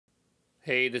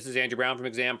Hey, this is Andrew Brown from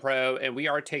Exam Pro, and we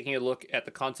are taking a look at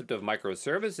the concept of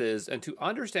microservices. And to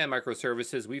understand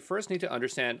microservices, we first need to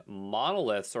understand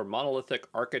monoliths or monolithic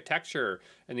architecture.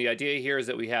 And the idea here is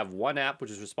that we have one app which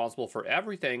is responsible for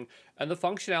everything, and the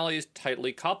functionality is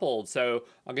tightly coupled. So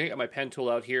I'm going to get my pen tool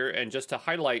out here, and just to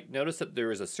highlight, notice that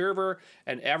there is a server,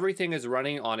 and everything is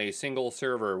running on a single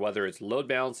server, whether it's load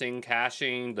balancing,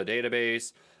 caching, the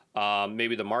database,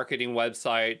 maybe the marketing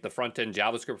website, the front-end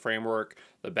JavaScript framework,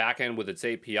 the backend with its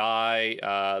API,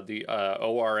 the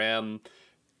ORM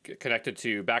connected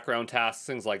to background tasks,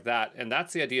 things like that. And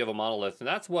that's the idea of a monolith. And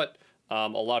that's what a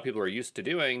lot of people are used to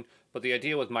doing. But the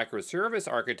idea with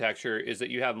microservice architecture is that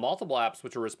you have multiple apps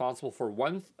which are responsible for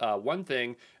one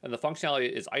thing, and the functionality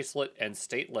is isolate and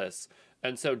stateless.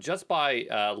 And so just by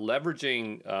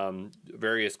leveraging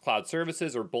various cloud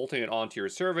services or bolting it onto your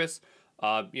service,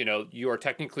 you are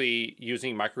technically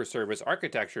using microservice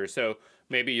architecture. So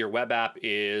maybe your web app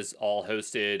is all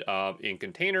hosted in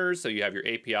containers. So you have your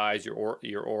APIs, your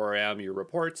ORM, your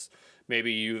reports.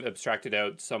 Maybe you've abstracted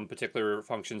out some particular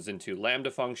functions into Lambda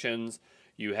functions.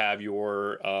 You have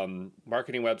your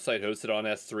marketing website hosted on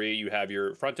S3. You have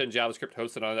your front-end JavaScript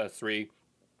hosted on S3.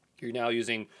 You're now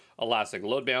using Elastic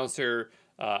Load Balancer,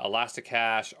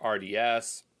 Elasticache,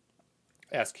 RDS,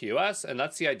 SQS, and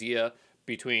that's the idea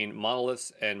between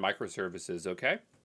monoliths and microservices, okay?